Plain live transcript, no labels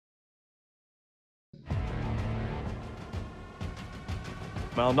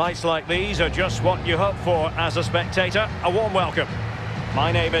Well, nights like these are just what you hope for as a spectator. A warm welcome. My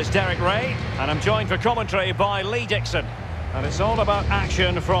name is Derek Ray, and I'm joined for commentary by Lee Dixon. And it's all about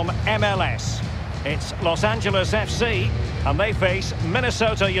action from MLS. It's Los Angeles FC, and they face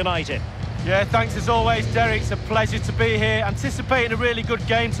Minnesota United. Yeah, thanks as always, Derek. It's a pleasure to be here. Anticipating a really good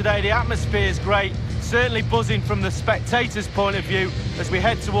game today. The atmosphere is great. Certainly buzzing from the spectators' point of view as we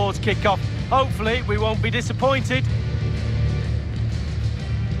head towards kick-off. Hopefully, we won't be disappointed.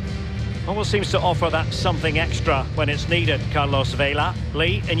 Almost seems to offer that something extra when it's needed, Carlos Vela.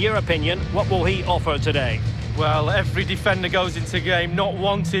 Lee, in your opinion, what will he offer today? Well, every defender goes into a game not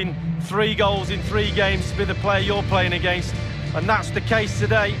wanting 3 goals in 3 games to be the player you're playing against. And that's the case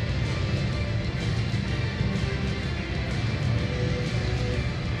today.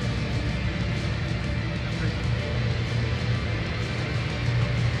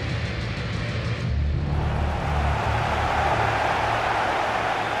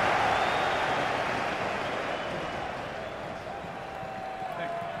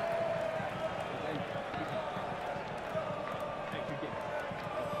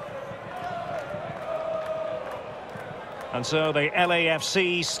 And so the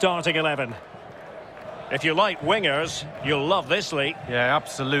LAFC starting 11. If you like wingers, you'll love this, Lee. Yeah,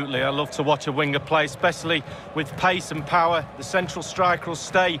 absolutely. I love to watch a winger play, especially with pace and power. The central striker will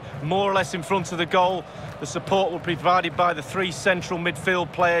stay more or less in front of the goal. The support will be provided by the 3 central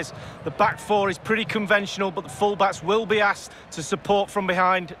midfield players. The back 4 is pretty conventional, but the fullbacks will be asked to support from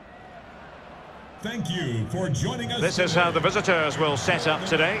behind. Thank you for joining us. This is how the visitors will set up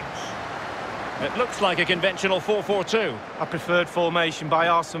today. It looks like a conventional 4-4-2. A preferred formation by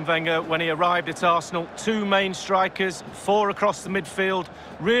Arsene Wenger when he arrived at Arsenal. 2 main strikers, 4 across the midfield.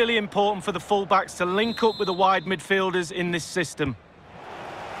 Really important for the fullbacks to link up with the wide midfielders in this system.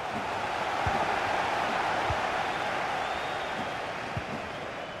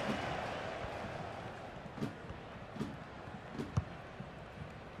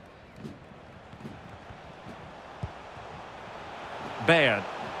 Baird.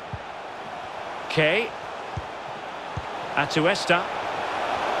 Kay. Atuesta.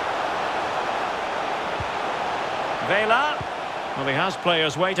 Vela. Well, he has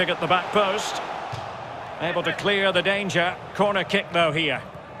players waiting at the back post. Able to clear the danger. Corner kick, though, here.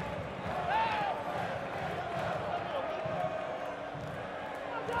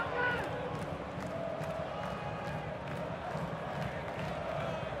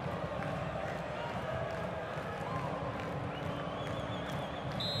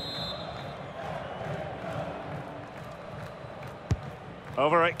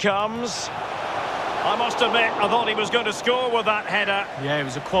 Over it comes. I must admit, I thought he was going to score with that header. Yeah, it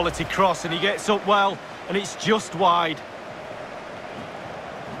was a quality cross and he gets up well, and it's just wide.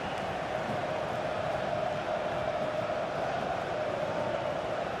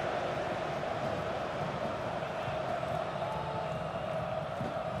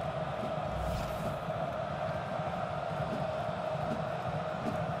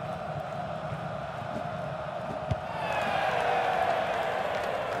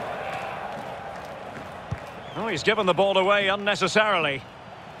 Oh, he's given the ball away unnecessarily.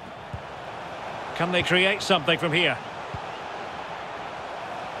 Can they create something from here?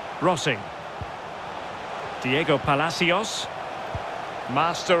 Rossi. Diego Palacios.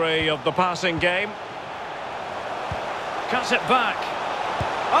 Mastery of the passing game. Cuts it back.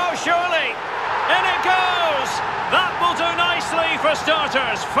 Oh, surely! In it goes! That will do nicely for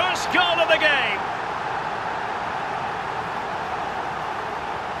starters. First goal of the game.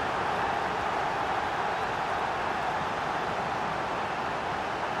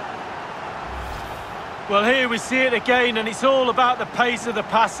 Well, here we see it again, and it's all about the pace of the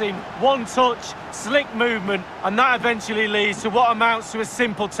passing. One touch, slick movement, and that eventually leads to what amounts to a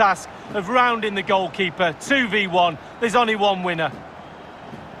simple task of rounding the goalkeeper. 2v1. There's only one winner.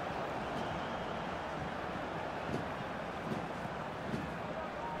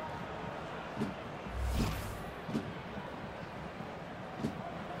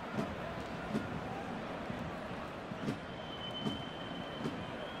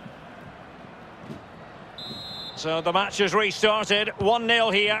 So the match has restarted,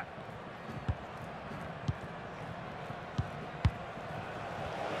 1-0 here.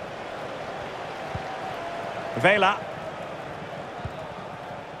 Vela.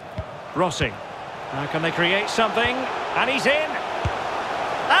 Rossi. Now can they create something? And he's in.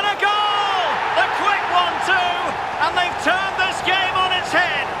 And a goal! The quick 1-2, and they've turned this game on its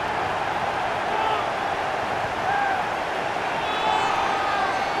head.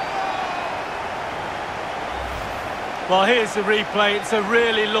 Well, here's the replay. It's a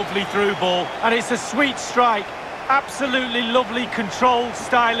really lovely through ball, and it's a sweet strike. Absolutely lovely, controlled,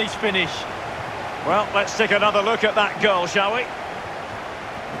 stylish finish. Well, let's take another look at that goal, shall we?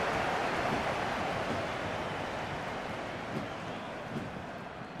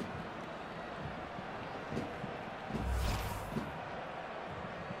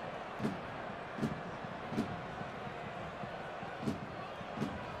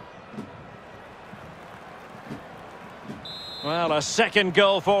 Well, a second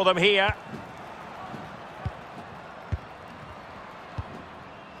goal for them here.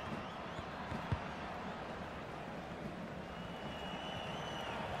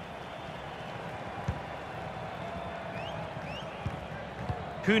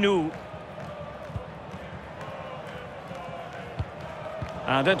 Kunu.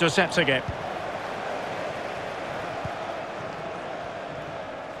 And intercepts again.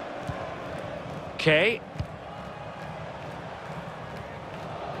 Okay.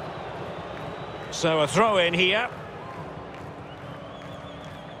 So a throw in here.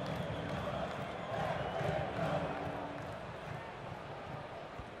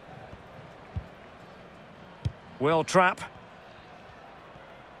 Will Trapp.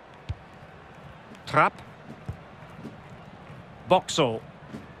 Trapp. Boxall.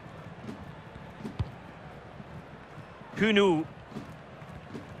 Kunu.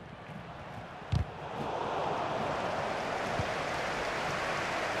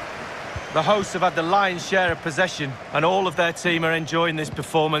 The hosts have had the lion's share of possession, and all of their team are enjoying this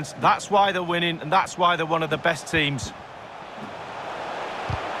performance. That's why they're winning, and that's why they're one of the best teams.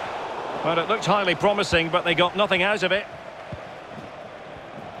 Well, it looked highly promising, but they got nothing out of it.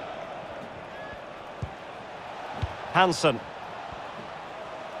 Hansen.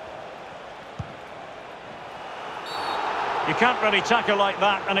 You can't really tackle like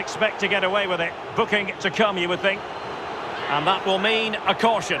that and expect to get away with it. Booking to come, you would think. And that will mean a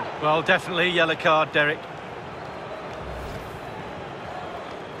caution. Well, definitely a yellow card, Derek.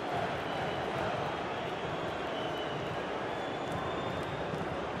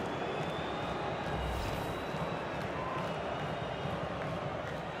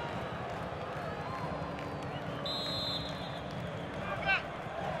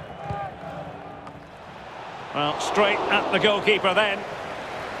 Well, straight at the goalkeeper then.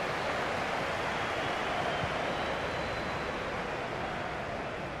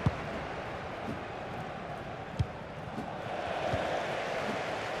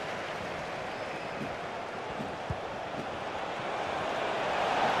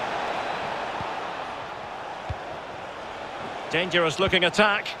 Dangerous looking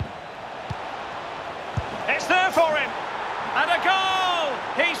attack. It's there for him. And a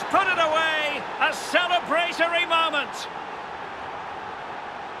goal! He's put it away. A celebratory moment.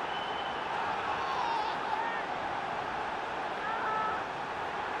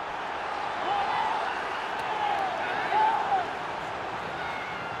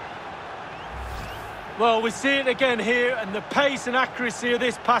 Well, we see it again here, and the pace and accuracy of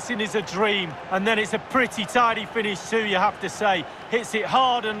this passing is a dream. And then it's a pretty tidy finish too, you have to say. Hits it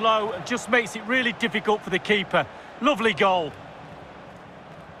hard and low and just makes it really difficult for the keeper. Lovely goal.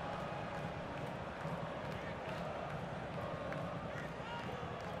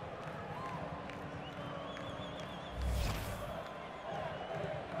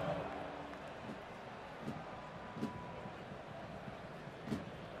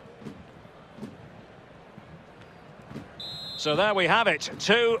 So there we have it,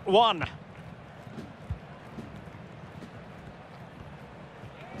 2-1.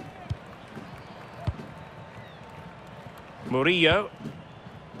 Murillo.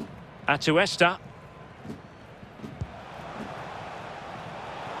 Atuesta.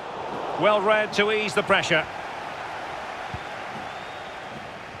 Well read to ease the pressure.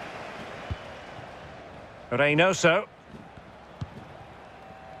 Reynoso.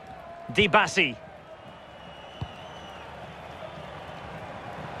 Di Bassi.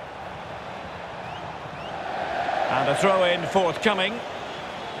 And a throw-in forthcoming.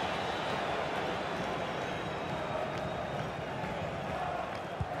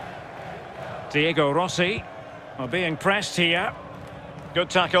 Diego Rossi are being pressed here. Good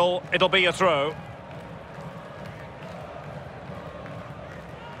tackle, it'll be a throw.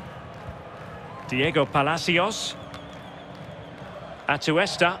 Diego Palacios.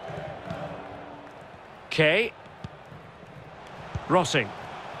 Atuesta. Kay. Rossi.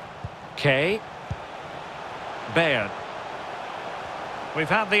 Kay. Baird. We've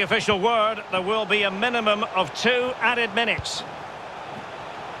had the official word. There will be a minimum of 2 added minutes.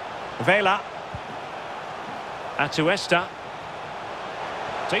 Vela. Atuesta.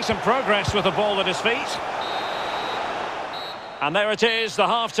 Decent progress with the ball at his feet. And there it is, the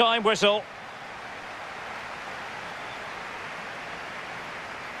half-time whistle.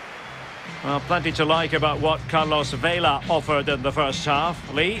 Well, plenty to like about what Carlos Vela offered in the first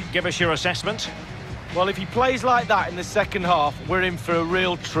half. Lee, give us your assessment. Well, if he plays like that in the second half, we're in for a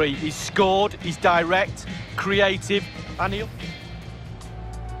real treat. He's scored, he's direct, creative, and he'll...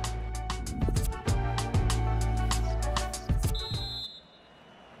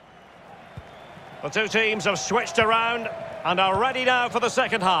 The two teams have switched around and are ready now for the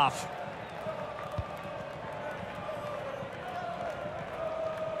second half.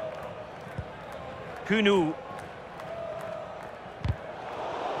 Kunu.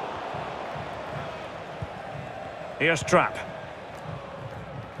 Here's Trapp.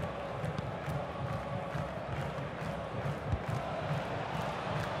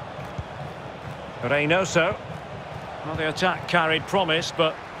 Reynoso. Well, the attack carried promise,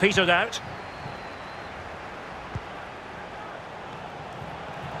 but petered out.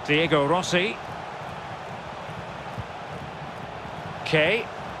 Diego Rossi. Kay.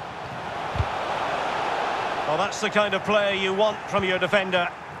 Well, that's the kind of player you want from your defender.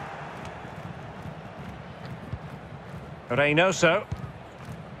 Reynoso.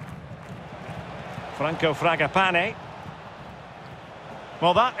 Franco Fragapane.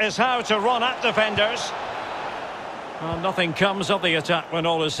 Well, that is how to run at defenders. Well, nothing comes of the attack when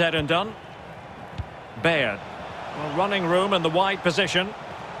all is said and done. Baird. Well, running room in the wide position.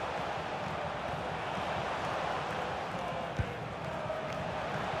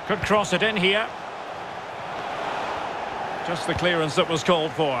 Could cross it in here. Just the clearance that was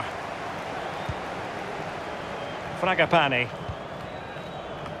called for. Fragapane.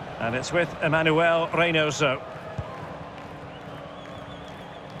 And it's with Emmanuel Reynoso.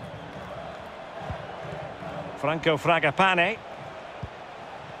 Franco Fragapane.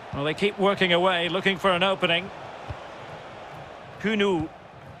 Well, they keep working away, looking for an opening. Kunu.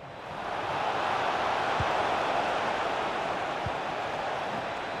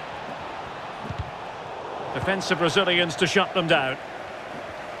 Defensive Brazilians to shut them down.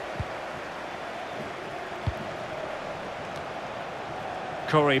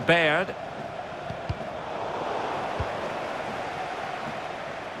 Corey Baird.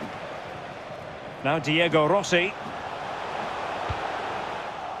 Now Diego Rossi.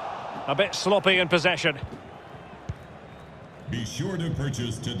 A bit sloppy in possession. Be sure to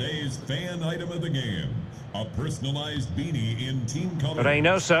purchase today's fan item of the game. A personalized beanie in team color.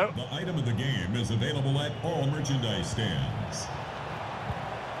 Reynoso. The item of the game is available at all merchandise stands.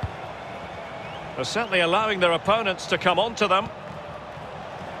 They're certainly allowing their opponents to come onto them.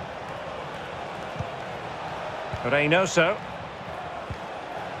 Reynoso.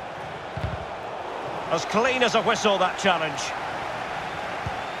 As clean as a whistle, that challenge.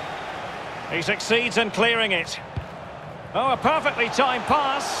 He succeeds in clearing it. Oh, a perfectly timed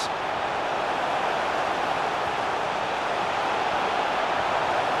pass.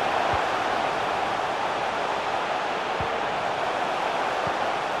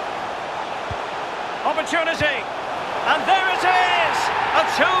 Opportunity. And there it is! A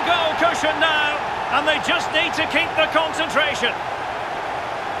two-goal cushion now. And they just need to keep the concentration.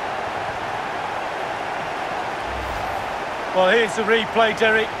 Well, here's the replay,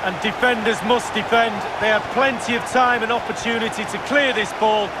 Derek, and defenders must defend. They had plenty of time and opportunity to clear this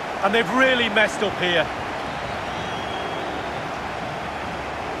ball, and they've really messed up here.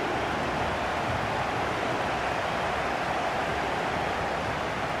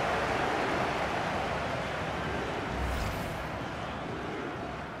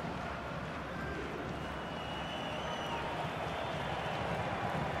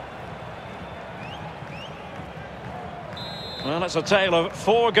 Well, it's a tale of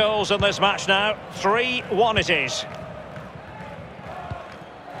 4 goals in this match now. 3-1 it is.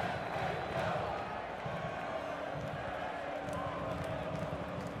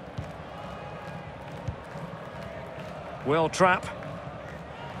 Will Trapp.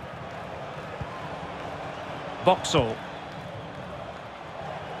 Boxall.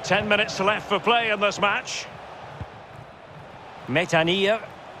 10 minutes left for play in this match. Metanier.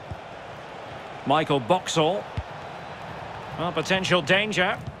 Michael Boxall. Well, potential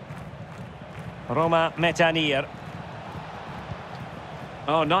danger. Roma Metanier.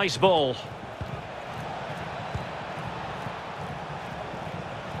 Oh, nice ball.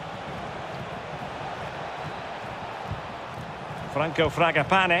 Franco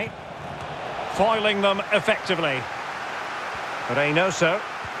Fragapane. Foiling them effectively. Reynoso.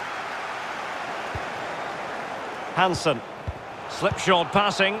 Hansen. Slipshod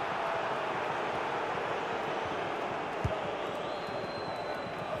passing.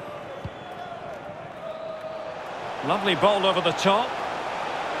 Lovely ball over the top.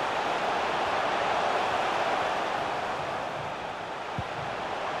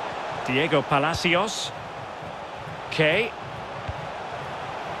 Diego Palacios. Kay.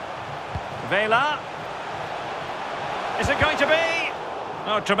 Vela. Is it going to be?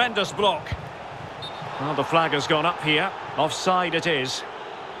 Oh, tremendous block. Well, the flag has gone up here. Offside it is.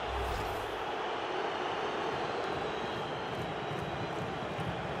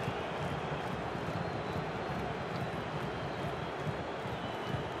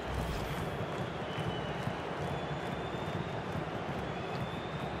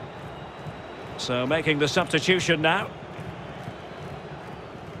 So making the substitution now.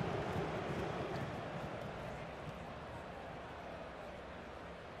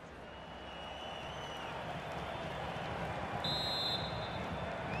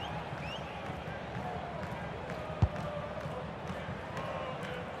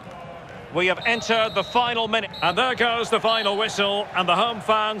 We have entered the final minute. And there goes the final whistle. And the home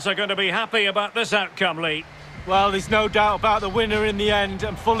fans are going to be happy about this outcome, Lee. Well, there's no doubt about the winner in the end,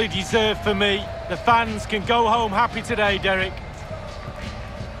 and fully deserved for me. The fans can go home happy today, Derek.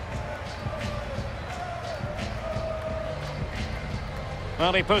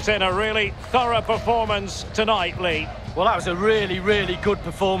 Well, he put in a really thorough performance tonight, Lee. Well, that was a really, really good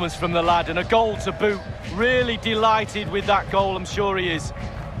performance from the lad, and a goal to boot. Really delighted with that goal, I'm sure he is.